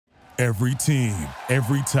Every team,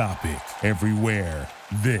 every topic, everywhere.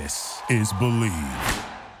 This is Believe.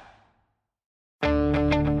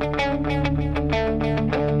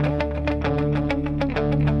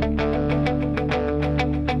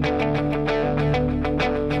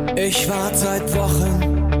 Ich warte seit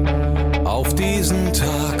Wochen auf diesen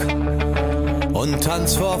Tag und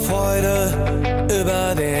tanz vor Freude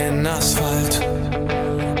über den Asphalt.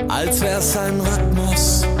 Als wär's ein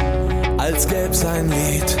Rhythmus, als gäb's ein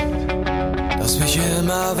Lied, das mich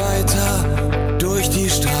immer weiter durch die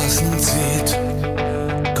Straßen zieht.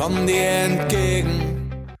 Komm dir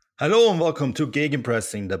entgegen. Hello and welcome to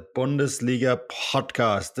Gegenpressing, the Bundesliga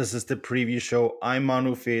podcast. This is the preview show. I'm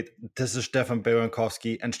Manu and this is Stefan Bayer.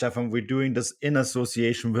 And Stefan, we're doing this in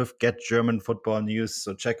association with Get German Football News,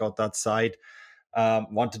 so check out that site.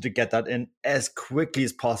 Wanted to get that in as quickly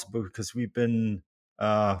as possible because we've been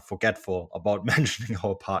forgetful about mentioning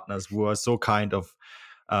our partners who are so kind of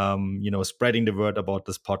spreading the word about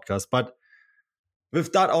this podcast. But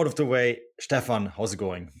with that out of the way, Stefan, how's it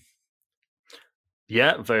going?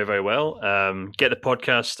 Yeah, very, very well. Get the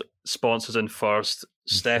podcast sponsors in first,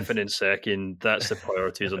 Stefan in second. That's the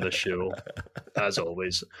priorities on the show, as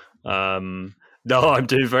always. No, I'm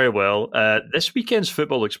doing very well. This weekend's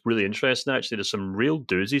football looks really interesting, actually. There's some real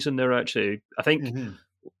doozies in there, actually. I think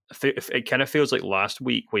it kind of feels like last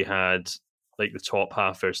week we had like the top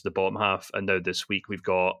half versus the bottom half, and now this week we've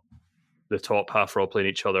got the top half are all playing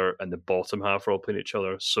each other and the bottom half are all playing each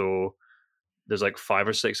other. So there's like 5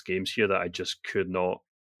 or 6 games here that I just could not.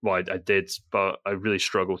 Well, I did, but I really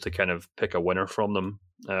struggled to kind of pick a winner from them,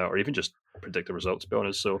 or even just predict the result, to be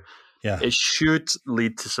honest. So yeah, it should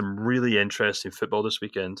lead to some really interesting football this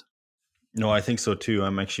weekend. No, I think so too.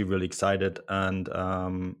 I'm actually really excited, and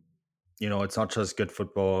it's not just good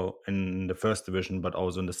football in the first division, but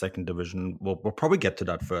also in the second division. We'll probably get to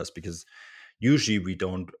that first because usually we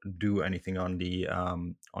don't do anything on the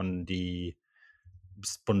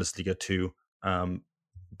Bundesliga 2.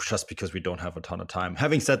 Just because we don't have a ton of time.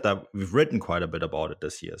 Having said that, we've written quite a bit about it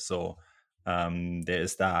this year, so there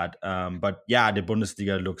is that. But yeah, the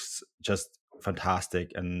Bundesliga looks just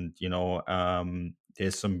fantastic, and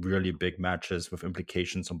there's some really big matches with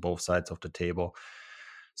implications on both sides of the table.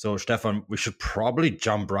 So Stefan, we should probably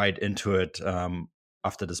jump right into it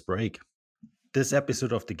after this break. This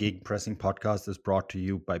episode of the Gegenpressing podcast is brought to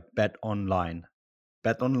you by BetOnline.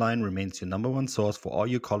 BetOnline remains your number one source for all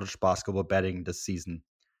your college basketball betting this season.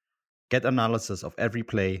 Get analysis of every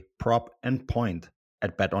play, prop, and point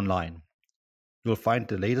at BetOnline. You'll find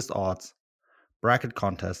the latest odds, bracket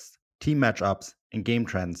contests, team matchups, and game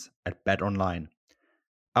trends at BetOnline.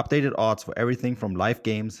 Updated odds for everything from live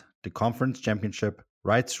games, the conference championship,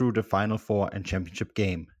 right through the Final Four and championship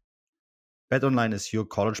game. BetOnline is your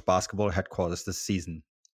college basketball headquarters this season.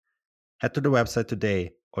 Head to the website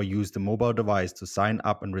today or use the mobile device to sign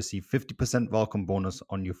up and receive 50% welcome bonus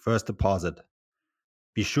on your first deposit.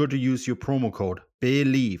 Be sure to use your promo code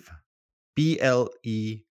BELIEVE,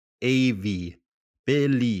 BLEAV,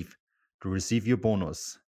 BELIEVE, to receive your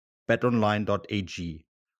bonus. betonline.ag,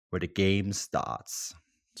 where the game starts.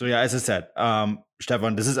 So yeah, as I said,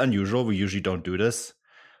 Stefan, this is unusual. We usually don't do this,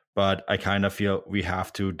 but I kind of feel we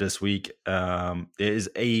have to this week. There is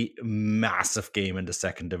a massive game in the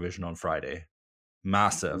second division on Friday.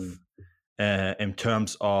 Massive in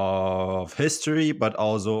terms of history, but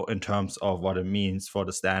also in terms of what it means for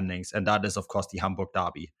the standings. And that is, of course, the Hamburg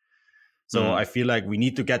derby. So I feel like we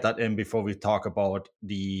need to get that in before we talk about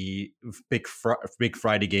the big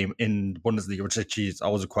Friday game in Bundesliga, which actually is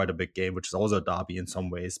also quite a big game, which is also a derby in some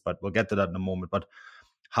ways, but we'll get to that in a moment. But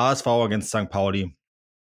HSV against St. Pauli.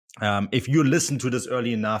 If you listen to this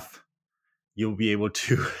early enough, you'll be able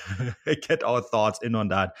to get our thoughts in on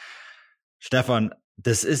that. Stefan,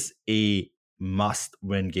 this is a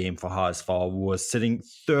must-win game for HSV, who was sitting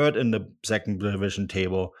third in the second division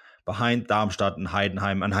table behind Darmstadt and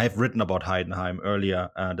Heidenheim. And I've written about Heidenheim earlier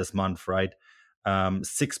this month, right?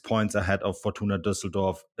 6 points ahead of Fortuna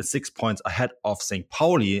Düsseldorf, 6 points ahead of St.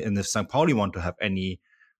 Pauli. And if St. Pauli want to have any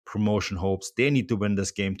promotion hopes, they need to win this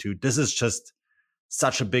game too. This is just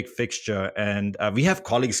such a big fixture. And we have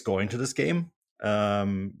colleagues going to this game.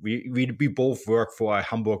 We both work for a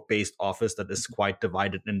Hamburg-based office that is quite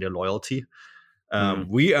divided in their loyalty.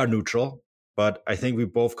 We are neutral, but I think we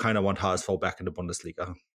both kind of want HSV back in the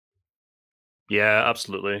Bundesliga. Yeah,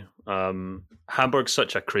 absolutely. Hamburg's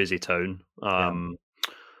such a crazy town.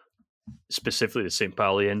 Specifically the St.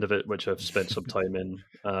 Pauli end of it, which I've spent some time in.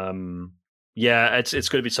 It's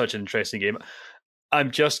going to be such an interesting game.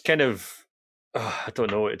 I'm just kind of I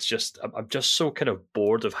don't know. It's just I'm just so kind of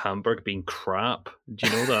bored of Hamburg being crap. Do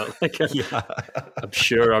you know that? Like, Yeah. I'm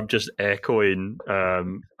sure I'm just echoing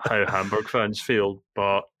how Hamburg fans feel,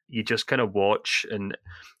 but you just kind of watch, and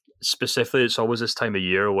specifically, it's always this time of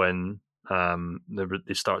year when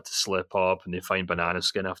they start to slip up and they find banana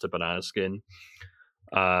skin after banana skin.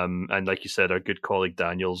 And like you said, our good colleague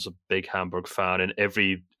Daniel's a big Hamburg fan, and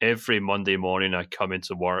every Monday morning I come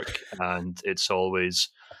into work and it's always,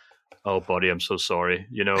 "Oh, buddy, I'm so sorry,"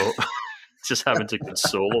 just having to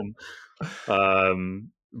console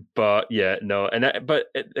him. But yeah, no,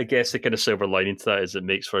 I guess the kind of silver lining to that is it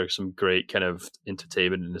makes for some great kind of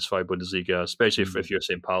entertainment in this Bundesliga, especially if you're a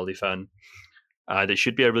St. Pauli fan, and it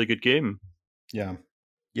should be a really good game. Yeah.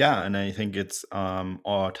 Yeah, and I think it's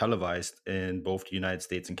all televised in both the United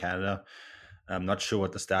States and Canada. I'm not sure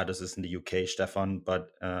what the status is in the UK, Stefan,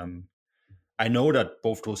 but I know that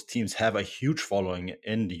both those teams have a huge following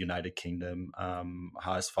in the United Kingdom.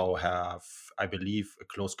 HSV have, I believe, a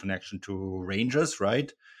close connection to Rangers,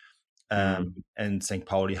 right? And St.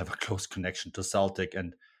 Pauli have a close connection to Celtic.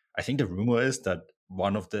 And I think the rumor is that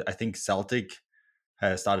I think Celtic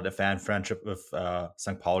has started a fan friendship with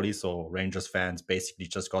St. Pauli, so Rangers fans basically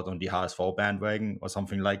just got on the HSV bandwagon or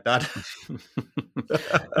something like that.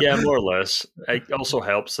 Yeah, more or less. It also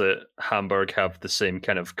helps that Hamburg have the same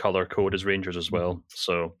kind of color code as Rangers as well,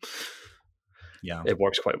 so yeah, it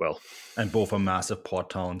works quite well. And both are massive port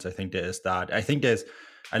towns. I think there is that.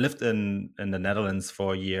 I lived in the Netherlands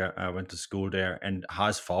for a year. I went to school there, and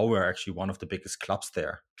HSV were actually one of the biggest clubs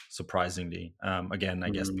there, surprisingly. Again, I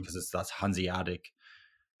guess because it's that Hanseatic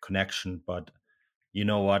connection, but you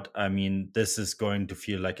know what? I mean, this is going to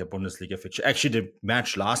feel like a Bundesliga fixture. Actually, the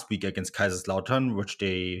match last week against Kaiserslautern, which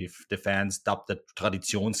the fans dubbed the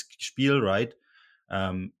Traditionsspiel, right?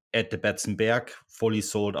 At the Betzenberg, fully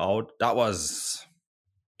sold out. That was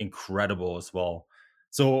incredible as well.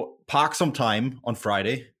 So park some time on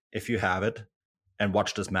Friday if you have it and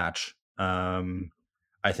watch this match.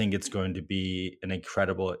 I think it's going to be an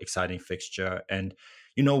incredible, exciting fixture. And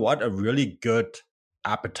you know what? A really good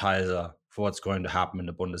appetizer for what's going to happen in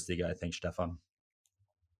the Bundesliga, I think, Stefan.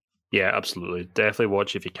 Yeah, absolutely. Definitely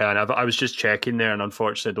watch if you can. I was just checking there, and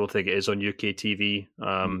unfortunately, I don't think it is on UK TV.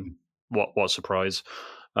 What surprise.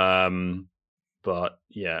 But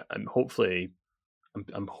yeah, I'm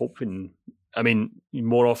hoping. I mean,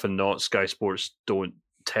 more often than not, Sky Sports don't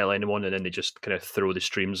tell anyone, and then they just kind of throw the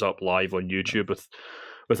streams up live on YouTube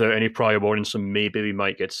without any prior warning. So maybe we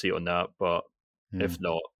might get to see it on that, but if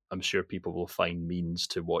not, I'm sure people will find means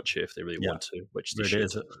to watch it if they really want to. Which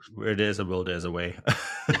where there's a will, there's a way.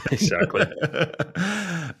 Exactly.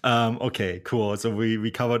 Okay, cool. So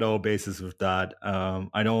we covered our bases with that.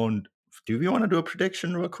 Do we want to do a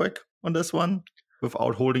prediction real quick on this one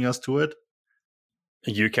without holding us to it?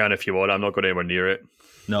 You can if you want. I'm not going anywhere near it.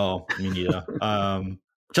 No, me neither.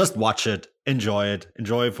 Just watch it, enjoy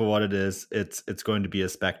it for what it is. It's going to be a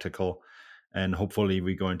spectacle, and hopefully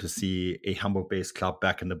we're going to see a Hamburg-based club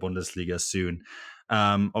back in the Bundesliga soon.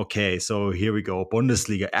 Okay, so here we go.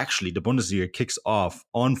 Bundesliga. Actually, the Bundesliga kicks off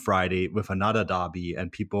on Friday with another derby,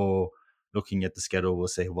 and people looking at the schedule will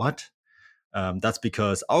say, "What?" That's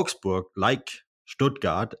because Augsburg, like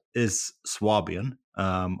Stuttgart, is Swabian.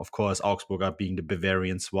 Of course, Augsburg are being the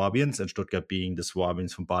Bavarian Swabians and Stuttgart being the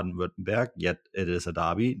Swabians from Baden-Württemberg, yet it is a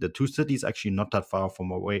derby. The two cities actually not that far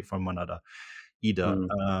away from one another either.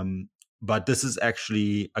 But this is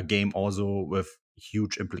actually a game also with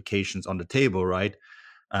huge implications on the table, right?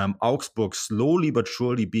 Augsburg slowly but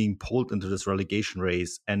surely being pulled into this relegation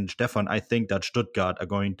race. And Stefan, I think that Stuttgart are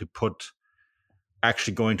going to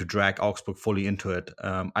drag Augsburg fully into it.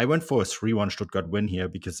 I went for a 3-1 Stuttgart win here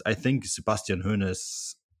because I think Sebastian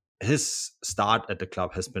Hoeneß, his start at the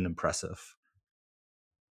club has been impressive.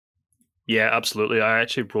 Yeah, absolutely. I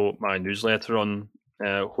actually wrote my newsletter on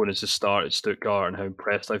Hoeneß's start at Stuttgart and how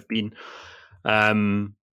impressed I've been.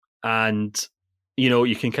 And,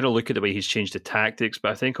 you can kind of look at the way he's changed the tactics,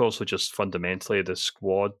 but I think also just fundamentally the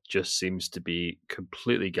squad just seems to be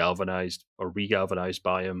completely galvanized or re-galvanized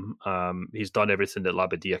by him. He's done everything that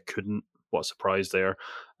Labadia couldn't. What a surprise there.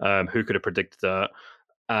 Who could have predicted that?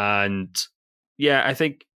 And yeah, I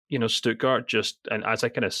think, Stuttgart just, and as I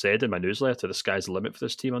kind of said in my newsletter, the sky's the limit for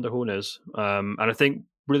this team under Hoeneß. And I think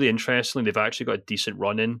really interestingly, they've actually got a decent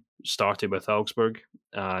run in, starting with Augsburg.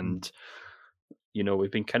 And,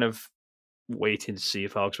 we've been kind of waiting to see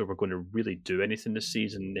if Augsburg were going to really do anything this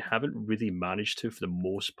season. They haven't really managed to for the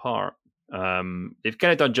most part. They've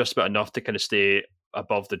kind of done just about enough to kind of stay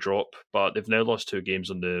above the drop, but they've now lost 2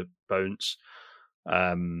 games on the bounce.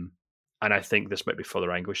 And I think this might be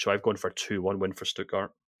further anguish. So I've gone for a 2-1 win for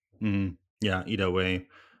Stuttgart. Yeah, either way.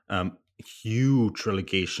 huge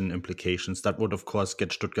relegation implications. That would, of course,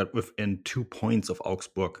 get Stuttgart within 2 points of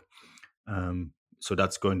Augsburg. So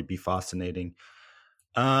that's going to be fascinating.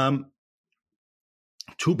 2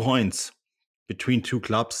 points between two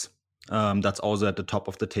clubs. That's also at the top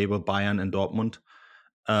of the table, Bayern and Dortmund.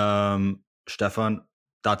 Stefan,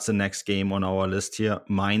 that's the next game on our list here.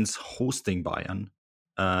 Mainz hosting Bayern.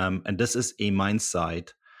 And this is a Mainz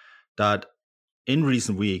side that in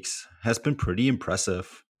recent weeks has been pretty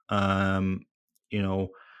impressive. Unbeaten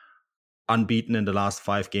in the last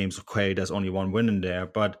 5 games. Okay, there's only 1 win in there.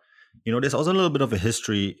 But, there's also a little bit of a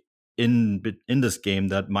history in this game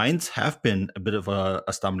that Mainz have been a bit of a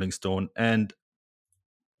stumbling stone. And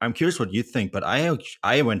I'm curious what you think, but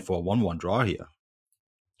I went for a 1-1 draw here.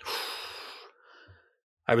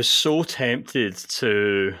 I was so tempted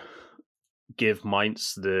to give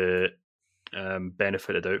Mainz the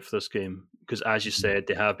benefit of doubt for this game because, as you said,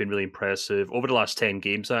 they have been really impressive over the last 10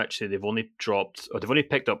 games. Actually, they've only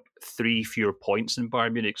picked up 3 fewer points than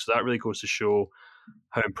Bayern Munich, so that really goes to show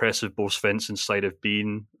how impressive Bo Svensson's side have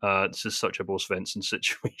been. This is such a Bo Svensson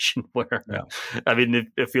situation where, I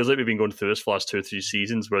mean, it feels like we've been going through this for the last 2 or 3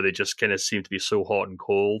 seasons where they just kind of seem to be so hot and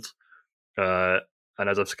cold. And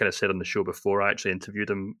as I've kind of said on the show before, I actually interviewed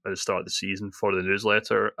him at the start of the season for the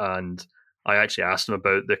newsletter, and I actually asked him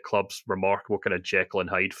about the club's remarkable kind of Jekyll and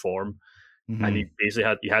Hyde form. Mm-hmm. And he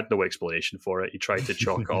basically had no explanation for it. He tried to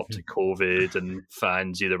chalk it up to COVID and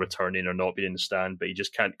fans either returning or not being in the stand, but he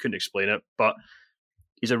just couldn't explain it. But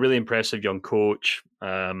he's a really impressive young coach.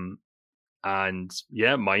 And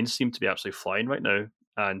yeah, Mainz seem to be absolutely flying right now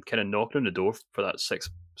and kind of knocking on the door for that sixth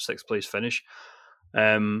place finish.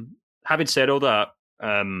 Having said all that,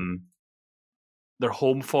 their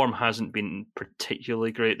home form hasn't been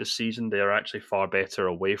particularly great this season. They are actually far better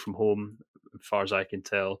away from home, as far as I can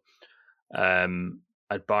tell. And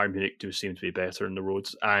Bayern Munich do seem to be better on the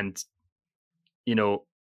roads. And,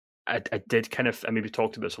 I did we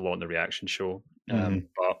talked about this a lot in the reaction show,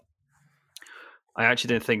 but I actually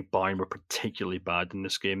didn't think Bayern were particularly bad in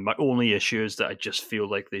this game. My only issue is that I just feel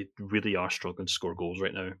like they really are struggling to score goals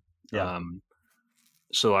right now. Yeah.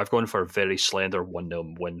 So I've gone for a very slender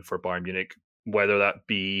 1-0 win for Bayern Munich, whether that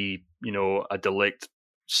be, a delict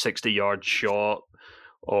 60-yard shot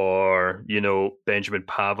or, Benjamin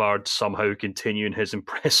Pavard somehow continuing his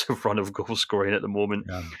impressive run of goal scoring at the moment.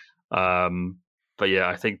 Yeah. But yeah,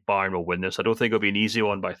 I think Bayern will win this. I don't think it'll be an easy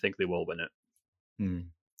one, but I think they will win it.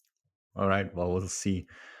 All right, well, we'll see.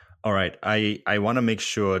 All right, I want to make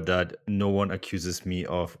sure that no one accuses me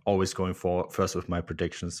of always going for first with my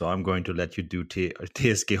predictions, so I'm going to let you do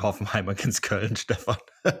TSG Hoffenheim against Köln, Stefan.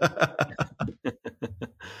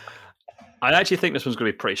 I actually think this one's going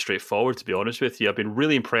to be pretty straightforward, to be honest with you. I've been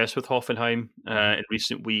really impressed with Hoffenheim in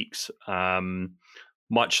recent weeks.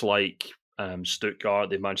 Much like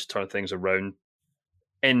Stuttgart, they've managed to turn things around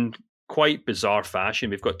in quite bizarre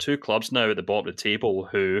fashion. We've got 2 clubs now at the bottom of the table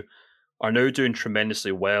who are now doing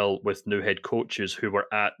tremendously well with new head coaches who were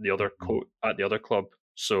at the other club.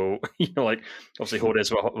 So, obviously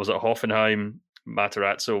Hodes was at Hoffenheim,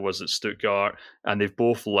 Materazzo was at Stuttgart, and they've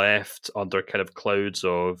both left under kind of clouds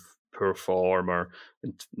of poor form, or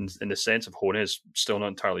in the sense of Hodes, still not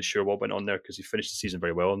entirely sure what went on there because he finished the season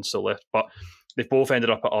very well and still left. But they've both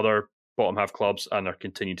ended up at other bottom half clubs and are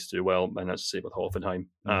continuing to do well, and that's the same with Hoffenheim.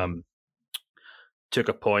 Took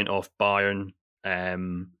a point off Bayern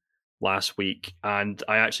last week, and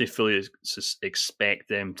I actually fully expect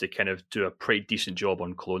them to kind of do a pretty decent job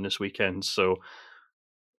on Cologne this weekend. So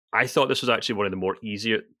I thought this was actually one of the more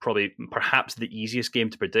easier, perhaps the easiest game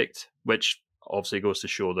to predict, which obviously goes to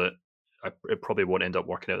show that it probably won't end up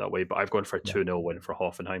working out that way, but I've gone for a 2-0 win for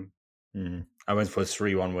Hoffenheim. I went for a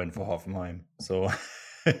 3-1 win for Hoffenheim, so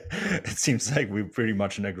it seems like we're pretty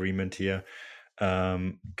much in agreement here.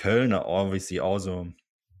 Köln are obviously also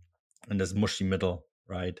in this mushy middle,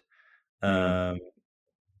 right?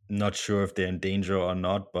 Not sure if they're in danger or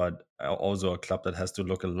not, but also a club that has to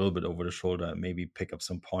look a little bit over the shoulder and maybe pick up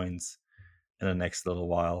some points in the next little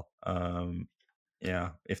while.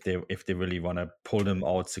 If they really want to pull them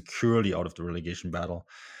out securely out of the relegation battle.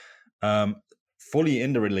 Fully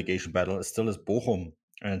in the relegation battle is Bochum.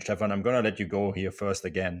 And Stefan, I'm going to let you go here first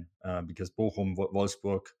again, because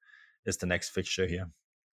Bochum-Wolfsburg is the next fixture here.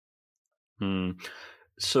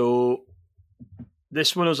 So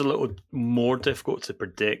this one was a little more difficult to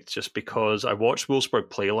predict just because I watched Wolfsburg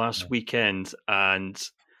play last weekend, and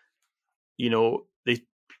they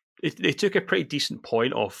took a pretty decent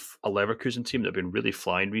point off a Leverkusen team that have been really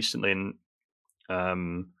flying recently. And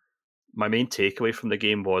my main takeaway from the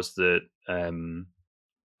game was that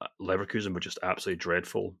Leverkusen were just absolutely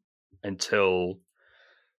dreadful until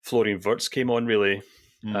Florian Wirtz came on, really.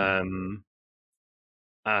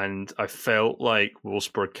 And I felt like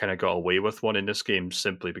Wolfsburg kind of got away with one in this game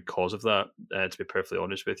simply because of that, to be perfectly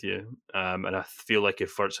honest with you. And I feel like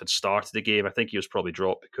if Wirtz had started the game, I think he was probably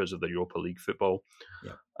dropped because of the Europa League football.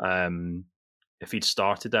 Yeah. If he'd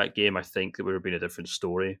started that game, I think it would have been a different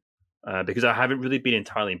story. Because I haven't really been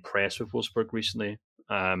entirely impressed with Wolfsburg recently.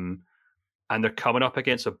 And they're coming up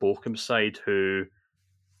against a Bochum side who,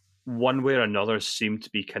 one way or another, seem to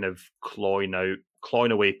be kind of clawing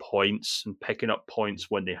away points and picking up points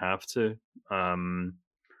when they have to. They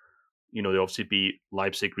obviously beat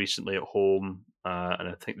Leipzig recently at home, and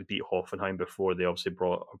I think they beat Hoffenheim before they obviously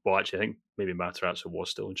I think maybe Materazzi was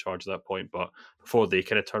still in charge at that point, but before they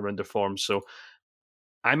kind of turned around their form. So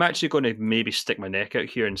I'm actually going to maybe stick my neck out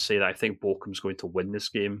here and say that I think Bochum's going to win this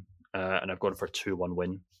game, and I've gone for a 2-1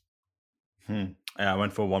 win. Yeah, I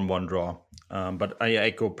went for 1-1 draw. But I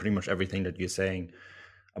echo pretty much everything that you're saying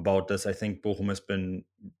about this. I think Bochum has been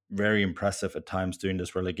very impressive at times during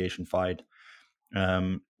this relegation fight.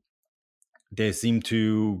 They seem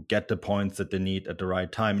to get the points that they need at the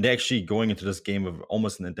right time. They're actually going into this game with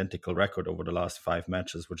almost an identical record over the last 5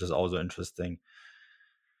 matches, which is also interesting.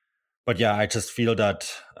 But yeah, I just feel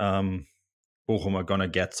that Bochum are going to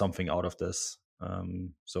get something out of this.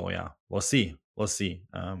 So yeah, we'll see.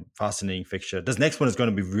 Fascinating fixture. This next one is going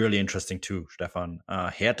to be really interesting too, Stefan.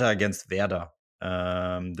 Hertha against Werder.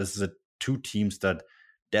 This is two teams that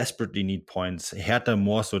desperately need points. Hertha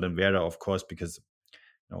more so than Werder, of course, because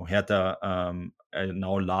Hertha are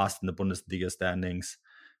now last in the Bundesliga standings.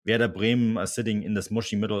 Werder Bremen are sitting in this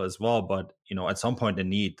mushy middle as well, but at some point they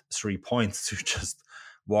need 3 points to just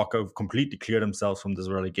completely clear themselves from this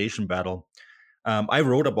relegation battle. I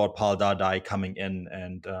wrote about Paul Dardai coming in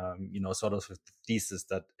and, sort of with the thesis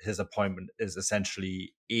that his appointment is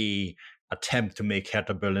essentially a attempt to make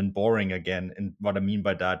Hertha Berlin boring again. And what I mean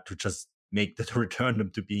by that, to just return them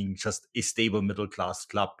to being just a stable middle-class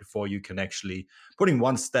club before you can actually putting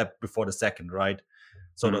one step before the second, right?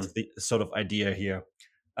 Sort of idea here.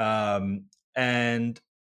 And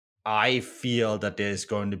I feel that there's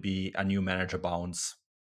going to be a new manager bounce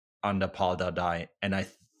under Paul Dardai. And I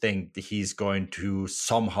think that he's going to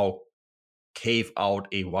somehow cave out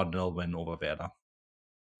a 1-0 win over Werder.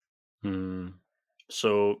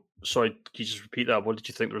 So, sorry, can you just repeat that? What did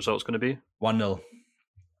you think the result's going to be? 1-0.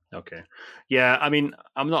 Okay. Yeah, I mean,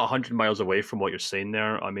 I'm not 100 miles away from what you're saying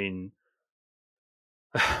there. I mean,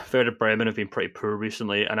 Werder Bremen have been pretty poor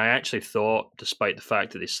recently, and I actually thought, despite the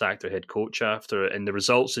fact that they sacked their head coach after it, and the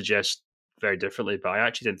results suggest very differently, but I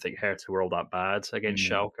actually didn't think Hertha were all that bad against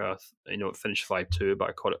Schalke. It finished 5-2, but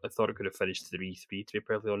I thought it could have finished 3-3, to be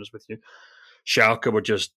perfectly honest with you. Schalke were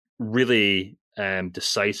just really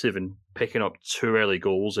decisive in picking up 2 early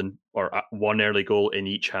goals or 1 early goal in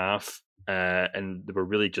each half, and they were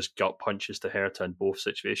really just gut punches to Hertha in both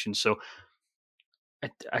situations. So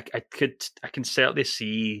I can certainly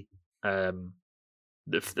see it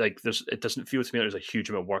doesn't feel to me like there's a huge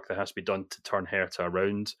amount of work that has to be done to turn Hertha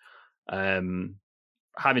around.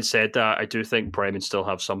 Having said that, I do think Bremen still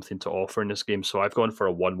have something to offer in this game, so I've gone for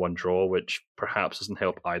a 1-1 draw, which perhaps doesn't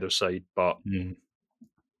help either side, but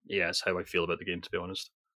yeah, it's how I feel about the game, to be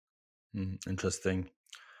honest. Interesting.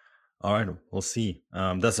 All right, we'll see.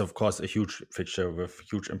 That's, of course, a huge fixture with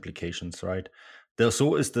huge implications, right?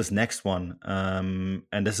 So is this next one,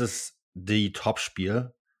 and this is the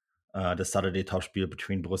Topspiel, the Saturday Topspiel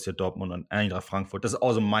between Borussia Dortmund and Eintracht Frankfurt. This is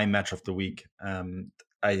also my match of the week.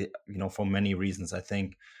 For many reasons, I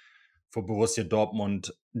think for Borussia Dortmund,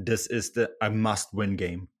 this is a must-win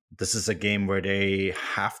game. This is a game where they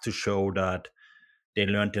have to show that they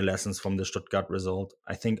learned their lessons from the Stuttgart result.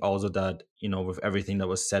 I think also that, with everything that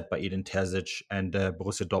was said by Edin Terzic and the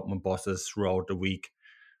Borussia Dortmund bosses throughout the week,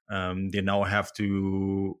 they now have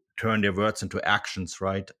to turn their words into actions,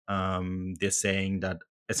 right? They're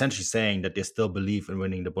essentially saying that they still believe in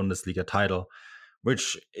winning the Bundesliga title,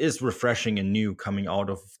 which is refreshing and new coming out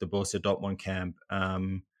of the Borussia Dortmund camp.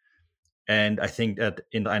 And I think that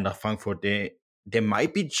in Eintracht Frankfurt, they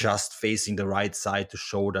might be just facing the right side to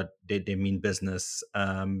show that they mean business.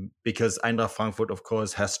 Because Eintracht Frankfurt, of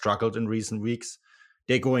course, has struggled in recent weeks.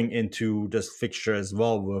 They're going into this fixture as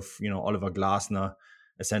well with, Oliver Glasner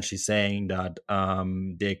essentially saying that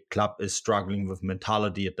their club is struggling with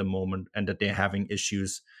mentality at the moment and that they're having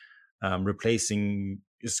issues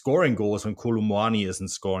scoring goals when Kolo Muani isn't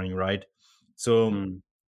scoring, right? So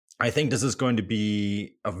I think this is going to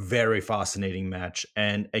be a very fascinating match,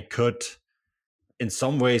 and it could in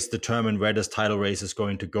some ways determine where this title race is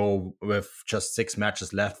going to go with just 6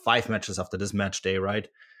 matches left, 5 matches after this match day, right?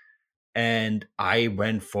 And I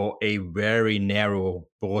went for a very narrow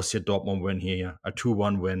Borussia Dortmund win here, a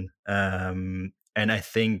 2-1 win. And I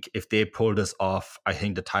think if they pull this off, I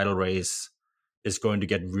think the title race is going to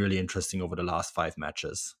get really interesting over the last 5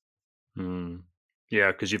 matches.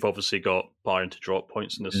 Yeah, because you've obviously got Bayern to drop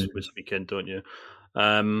points in this weekend, don't you?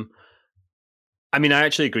 I mean, I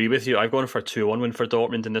actually agree with you. I've gone for a 2-1 win for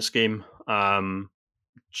Dortmund in this game,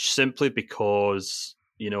 simply because,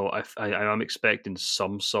 I am expecting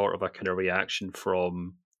some sort of a kind of reaction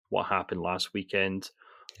from what happened last weekend.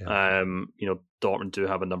 Yeah. Dortmund do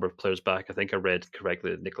have a number of players back. I think I read correctly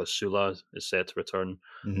that Niklas Süle is set to return.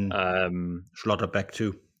 Schlotterbeck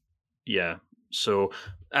too. Yeah. So,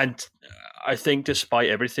 and I think despite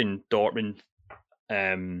everything, Dortmund,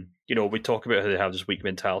 we talk about how they have this weak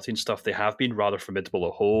mentality and stuff. They have been rather formidable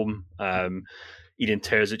at home. Edin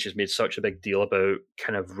Terzic has made such a big deal about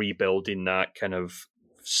kind of rebuilding that kind of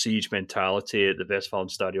siege mentality at the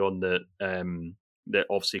Westfalenstadion that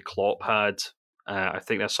obviously Klopp had. I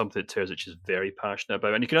think that's something that Terzic is very passionate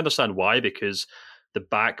about. And you can understand why, because the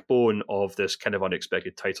backbone of this kind of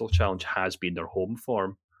unexpected title challenge has been their home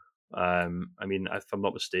form. I mean, if I'm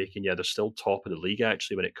not mistaken, they're still top of the league,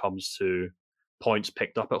 actually, when it comes to points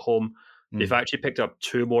picked up at home. They've actually picked up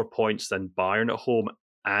 2 more points than Bayern at home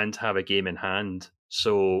and have a game in hand.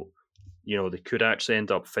 So, they could actually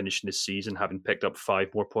end up finishing the season having picked up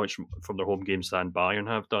 5 more points from their home games than Bayern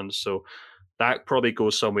have done. So that probably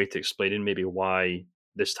goes some way to explaining maybe why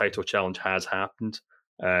this title challenge has happened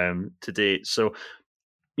to date. So,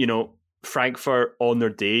 Frankfurt on their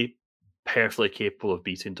day, perfectly capable of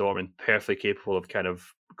beating Dortmund, perfectly capable of kind of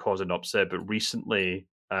causing an upset. But recently,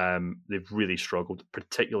 they've really struggled,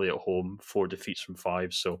 particularly at home, 4 defeats from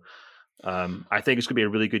 5. So I think it's going to be a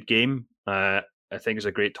really good game. I think it's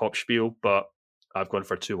a great top spiel, but I've gone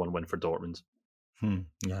for a 2-1 win for Dortmund.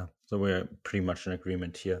 Yeah, so we're pretty much in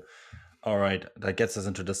agreement here. All right, that gets us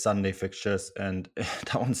into the Sunday fixtures, and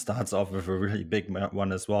that one starts off with a really big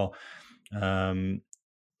one as well.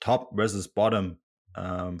 Top versus bottom,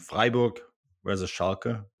 Freiburg versus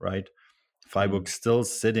Schalke, right? Freiburg still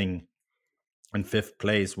sitting in 5th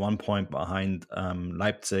place, 1 point behind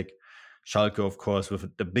Leipzig. Schalke, of course,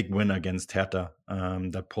 with the big win against Hertha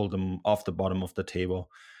that pulled them off the bottom of the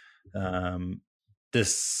table.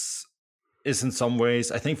 This is in some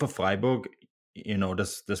ways, I think for Freiburg,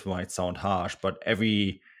 this might sound harsh, but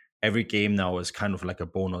every game now is kind of like a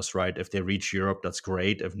bonus, right? If they reach Europe, that's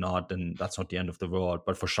great. If not, then that's not the end of the world.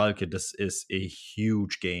 But for Schalke, this is a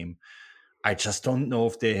huge game. I just don't know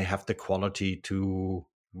if they have the quality to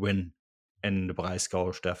win in the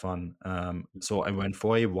Breisgau, Stefan. So I went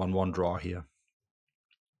for a 1-1 draw here.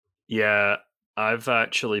 Yeah, I've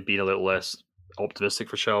actually been a little less optimistic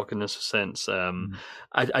for Schalke in this sense.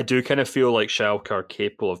 I do kind of feel like Schalke are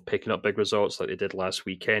capable of picking up big results like they did last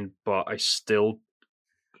weekend, but I still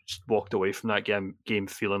walked away from that game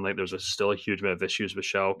feeling like there's still a huge amount of issues with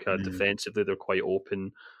Schalke. Defensively, they're quite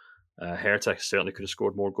open. Hertha certainly could have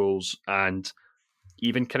scored more goals, and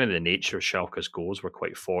even kind of the nature of Schalke's goals were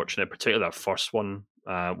quite fortunate, particularly that first one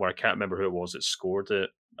where I can't remember who it was that scored it,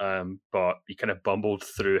 but he kind of bumbled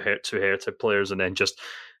through 2 Hertha players and then just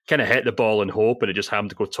kind of hit the ball and hope, and it just happened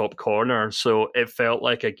to go top corner. So it felt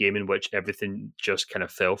like a game in which everything just kind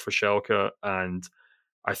of fell for Schalke, and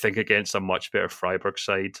I think against a much better Freiburg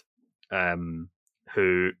side,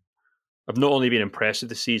 who have not only been impressive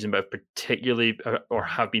this season, but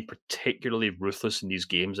have been particularly ruthless in these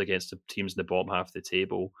games against the teams in the bottom half of the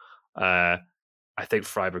table. I think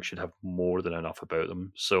Freiburg should have more than enough about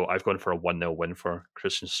them. So I've gone for a 1-0 win for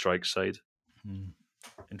Christian Streik's side.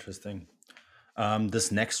 Interesting.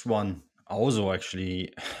 This next one also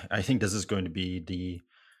actually, I think this is going to be the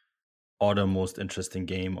other most interesting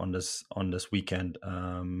game on this weekend.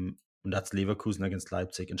 That's Leverkusen against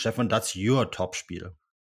Leipzig. And Stefan, that's your top spiel.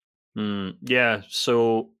 Yeah,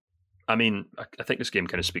 so I mean, I think this game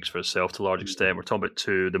kind of speaks for itself to a large extent. We're talking about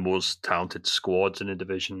 2 of the most talented squads in the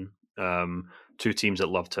division, 2 teams that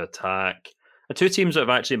love to attack, and 2 teams that have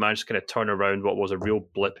actually managed to kind of turn around what was a real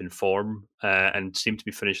blip in form and seem to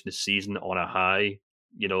be finishing the season on a high.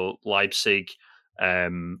 Leipzig, I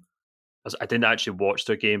didn't actually watch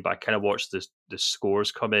their game, but I kind of watched the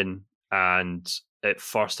scores come in, and at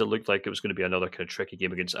first it looked like it was going to be another kind of tricky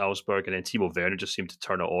game against Augsburg, and then Timo Werner just seemed to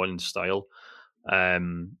turn it on in style.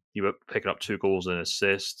 You were picking up 2 goals and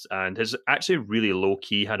assists, and has actually really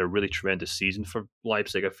low-key had a really tremendous season for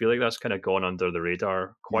Leipzig. I feel like that's kind of gone under the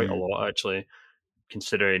radar quite a lot, actually,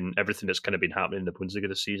 considering everything that's kind of been happening in the Bundesliga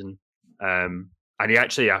this season. And he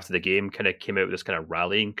actually, after the game, kind of came out with this kind of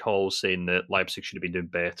rallying call saying that Leipzig should have been doing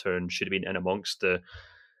better and should have been in amongst the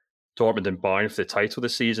Dortmund and Bayern for the title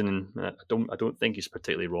this season. And I don't think he's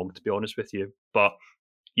particularly wrong, to be honest with you. But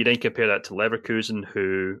you then compare that to Leverkusen,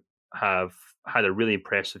 who have had a really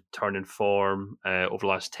impressive turn in form over the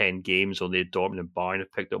last 10 games. Only Dortmund and Bayern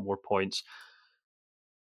have picked up more points.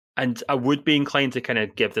 And I would be inclined to kind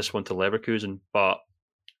of give this one to Leverkusen, but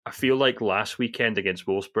I feel like last weekend against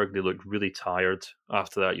Wolfsburg, they looked really tired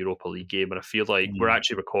after that Europa League game. And I feel like we're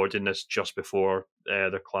actually recording this just before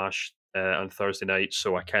their clash on Thursday night,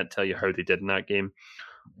 so I can't tell you how they did in that game.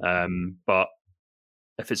 But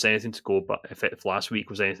if it's anything to go by, if last week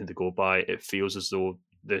was anything to go by, it feels as though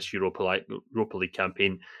this Europa League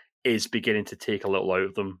campaign is beginning to take a little out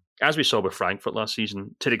of them, as we saw with Frankfurt last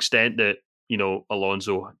season, to the extent that, you know,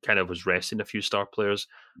 Alonso kind of was resting a few star players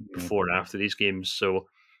before and after these games. So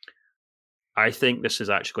I think this is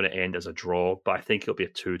actually going to end as a draw, but I think it'll be a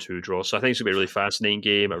 2-2 draw. So I think it's going to be a really fascinating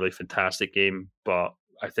game, a really fantastic game, but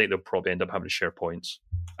I think they'll probably end up having to share points.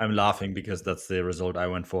 I'm laughing because that's the result I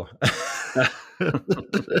went for.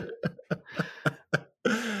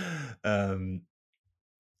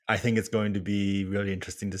 I think it's going to be really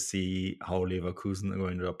interesting to see how Leverkusen are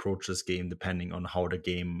going to approach this game, depending on how the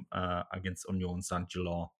game against Union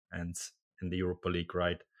Saint-Gilloise ends in the Europa League,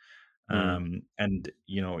 right? And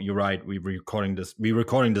you know, you're right. We're recording this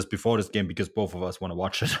before this game because both of us want to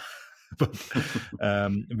watch it. But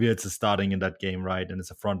Wirtz is starting in that game, right? And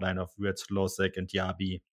it's a front line of Wirtz, Losek, and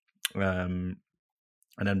Diaby. And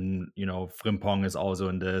then, you know, Frimpong is also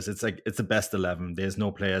in this. It's like it's the best 11. There's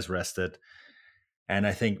no players rested. And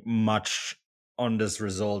I think much on this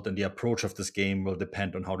result and the approach of this game will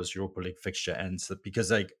depend on how this Europa League fixture ends.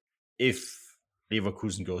 Because, like, if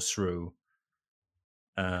Leverkusen goes through,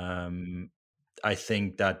 I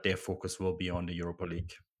think that their focus will be on the Europa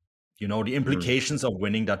League. You know, the implications of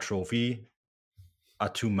winning that trophy are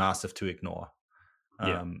too massive to ignore.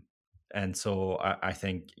 And so I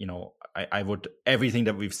think, you know, I would, everything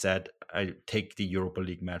that we've said, I take the Europa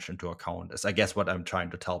League match into account. Is I guess what I'm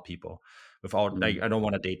trying to tell people. Without, like, I don't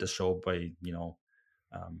want to date the show by, you know,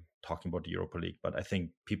 talking about the Europa League, but I think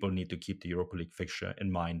people need to keep the Europa League fixture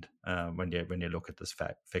in mind when they look at this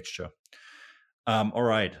fixture. All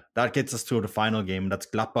right, that gets us to the final game. That's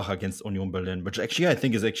Gladbach against Union Berlin, which actually I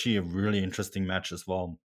think is actually a really interesting match as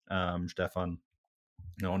well, Stefan.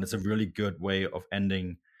 You know, and it's a really good way of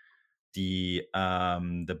ending the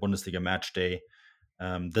Bundesliga match day.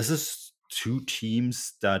 This is two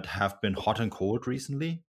teams that have been hot and cold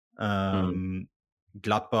recently. Gladbach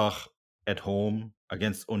at home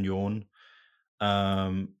against Union.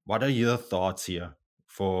 What are your thoughts here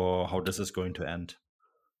for how this is going to end?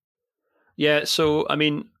 Yeah, so, I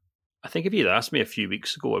mean, I think if you'd asked me a few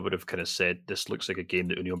weeks ago, I would have kind of said this looks like a game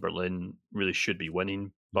that Union Berlin really should be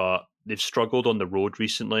winning, but they've struggled on the road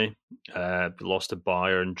recently. They lost to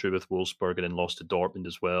Bayern, drew with Wolfsburg, and then lost to Dortmund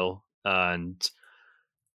as well. And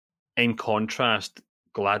in contrast,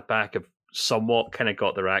 Gladbach have somewhat kind of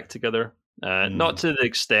got their act together. Not to the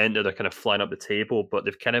extent that they're kind of flying up the table, but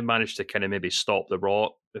they've kind of managed to kind of maybe stop the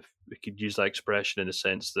rot, if we could use that expression, in the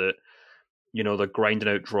sense that, you know, they're grinding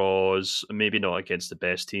out draws, maybe not against the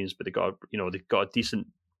best teams, but they've got a decent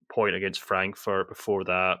point against Frankfurt. Before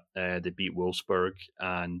that, they beat Wolfsburg.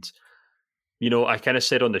 And, you know, I kind of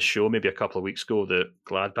said on the show maybe a couple of weeks ago that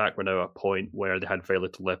Gladbach were now at a point where they had very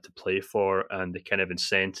little left to play for, and the kind of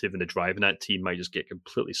incentive and the drive in that team might just get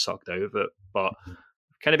completely sucked out of it. But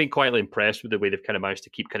I've kind of been quietly impressed with the way they've kind of managed to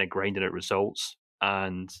keep kind of grinding out results.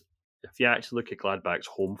 And if you actually look at Gladbach's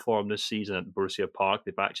home form this season at Borussia Park,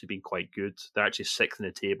 they've actually been quite good. They're actually sixth in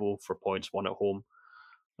the table for points won at home.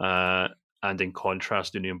 And in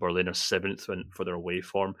contrast, Union Berlin are seventh for their away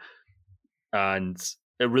form. And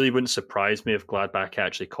it really wouldn't surprise me if Gladbach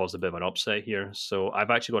actually caused a bit of an upset here. So I've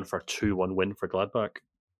actually gone for a 2-1 win for Gladbach.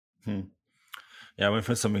 Yeah, I went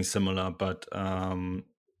for something similar, but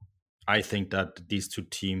I think that these two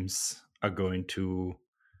teams are going to,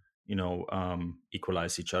 you know,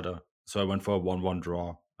 equalize each other. So I went for a 1-1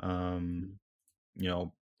 draw. You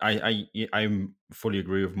know, I fully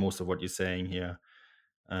agree with most of what you're saying here.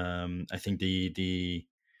 I think the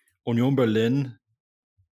Union Berlin,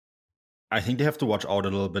 I think they have to watch out a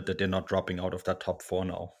little bit that they're not dropping out of that top four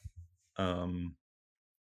now,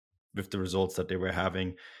 with the results that they were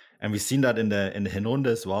having. And we've seen that in the Hinrunde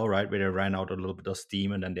as well, right? Where they ran out a little bit of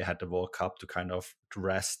steam, and then they had the World Cup to kind of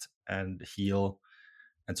rest and heal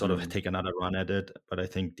and sort of take another run at it. But I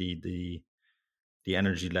think the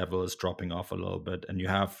energy level is dropping off a little bit. And you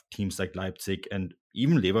have teams like Leipzig and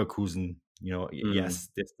even Leverkusen, you know, yes,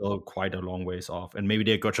 they're still quite a long ways off. And maybe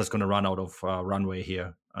they're just going to run out of runway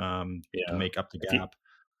here to make up the gap.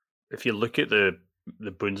 If you look at the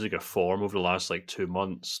Bundesliga form over the last 2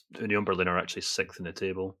 months, Union Berlin are actually sixth in the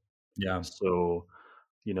table. Yeah. So,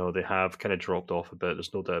 you know, they have kind of dropped off a bit.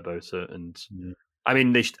 There's no doubt about it. And I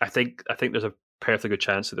mean, I think there's a perfectly good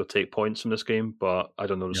chance that they'll take points from this game, but I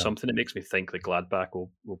don't know. There's Yeah. something that makes me think that Gladbach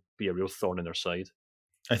will be a real thorn in their side.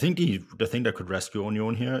 I think the thing that could rescue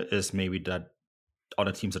Union here is maybe that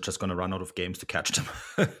other teams are just going to run out of games to catch them.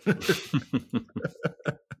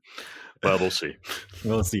 Well, we'll see.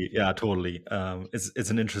 We'll see. Yeah, totally. It's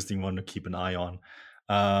an interesting one to keep an eye on.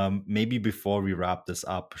 Maybe before we wrap this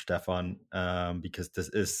up, Stefan, because this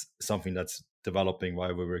is something that's developing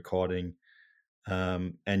while we're recording.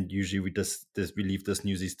 And usually we leave this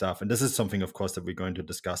newsy stuff. And this is something, of course, that we're going to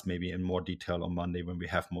discuss maybe in more detail on Monday when we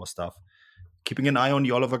have more stuff. Keeping an eye on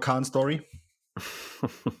the Oliver Kahn story.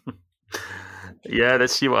 Yeah,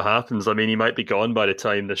 let's see what happens. I mean, he might be gone by the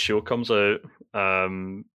time the show comes out.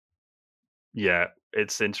 Yeah,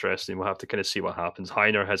 it's interesting. We'll have to kind of see what happens.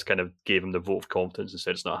 Heiner has kind of gave him the vote of confidence and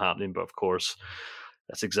said it's not happening. But of course,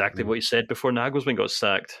 that's exactly what he said before Nagelsmann got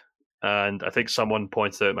sacked. And I think someone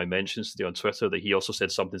pointed out in my mentions today on Twitter that he also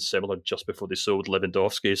said something similar just before they sold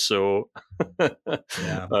Lewandowski. So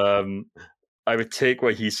I would take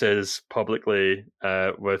what he says publicly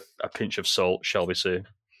with a pinch of salt, shall we say.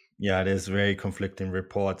 Yeah, there's very conflicting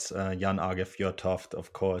reports. Jan Age Fjørtoft,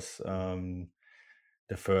 of course,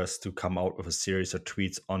 the first to come out with a series of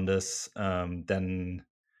tweets on this. Then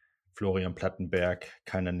Florian Plettenberg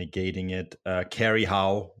kind of negating it. Kerry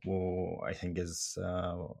Howe, who I think is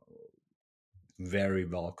very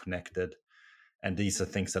well connected. And these are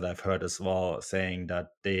things that I've heard as well, saying that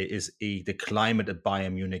the climate at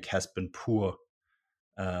Bayern Munich has been poor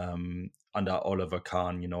under Oliver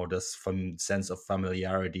Kahn. You know, this sense of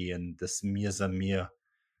familiarity and this Mir Samir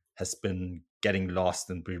has been getting lost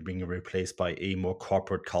and being replaced by a more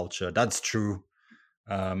corporate culture. That's true.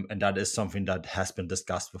 And that is something that has been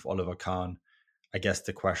discussed with Oliver Kahn. I guess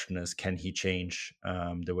the question is, can he change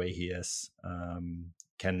the way he is?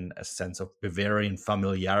 Can a sense of Bavarian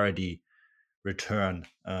familiarity return?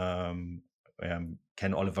 Can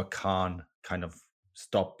Oliver Kahn kind of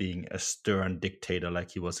stop being a stern dictator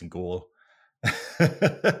like he was in goal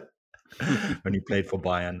when he played for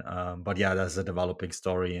Bayern? But yeah, that's a developing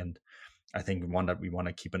story, and I think one that we want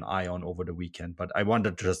to keep an eye on over the weekend. But I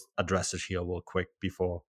wanted to just address it here real quick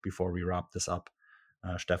before we wrap this up.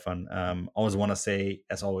 Stefan, I always want to say,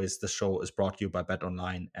 as always, the show is brought to you by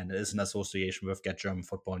BetOnline, and it is an association with Get German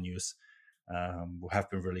Football News, who have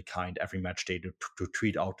been really kind every match day to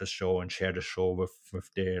tweet out the show and share the show with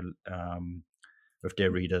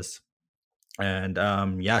their readers. And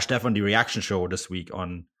Stefan, the reaction show this week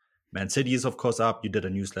on Man City is of course up. You did a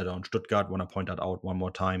newsletter on Stuttgart. Want to point that out one more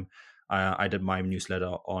time. I did my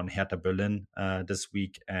newsletter on Hertha Berlin this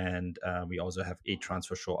week, and we also have a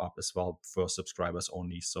transfer show up as well for subscribers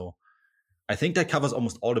only. So I think that covers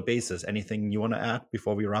almost all the bases. Anything you want to add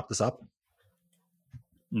before we wrap this up?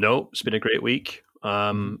 No, it's been a great week.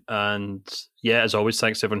 And yeah, as always,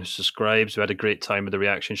 thanks to everyone who subscribes. We had a great time with the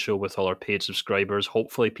reaction show with all our paid subscribers.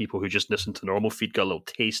 Hopefully people who just listen to normal feed got a little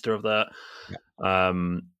taster of that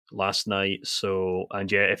last night. So,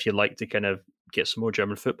 and yeah, if you'd like to kind of get some more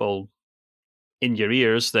German football in your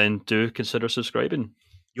ears, then do consider subscribing.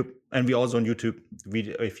 Yep. And we also on YouTube.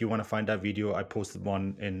 If you want to find that video, I posted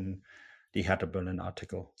one in the Hertha Berlin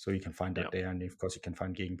article. So you can find that there. And of course, you can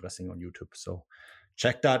find Gegenpressing on YouTube. So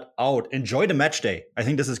check that out. Enjoy the match day. I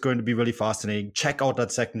think this is going to be really fascinating. Check out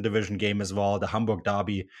that second division game as well, the Hamburg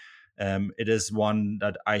Derby. It is one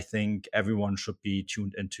that I think everyone should be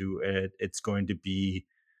tuned into. It's going to be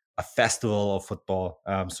a festival of football.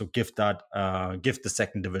 So give the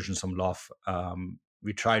second division some love.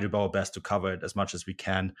 We try to do our best to cover it as much as we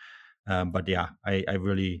can. But yeah, I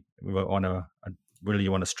really want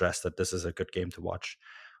to stress that this is a good game to watch.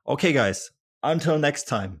 Okay, guys, until next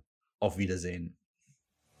time, auf Wiedersehen.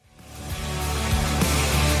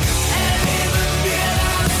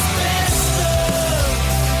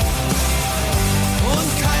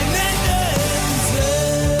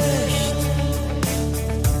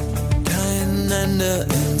 Ende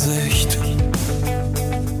in Sicht.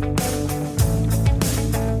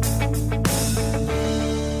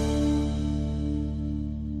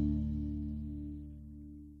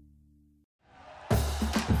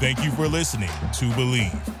 Thank you for listening to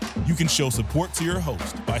Believe. You can show support to your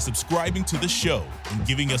host by subscribing to the show and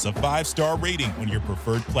giving us a 5-star rating on your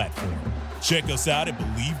preferred platform. Check us out at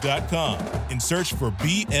Believe.com and search for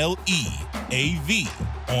BLEAV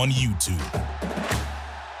on YouTube.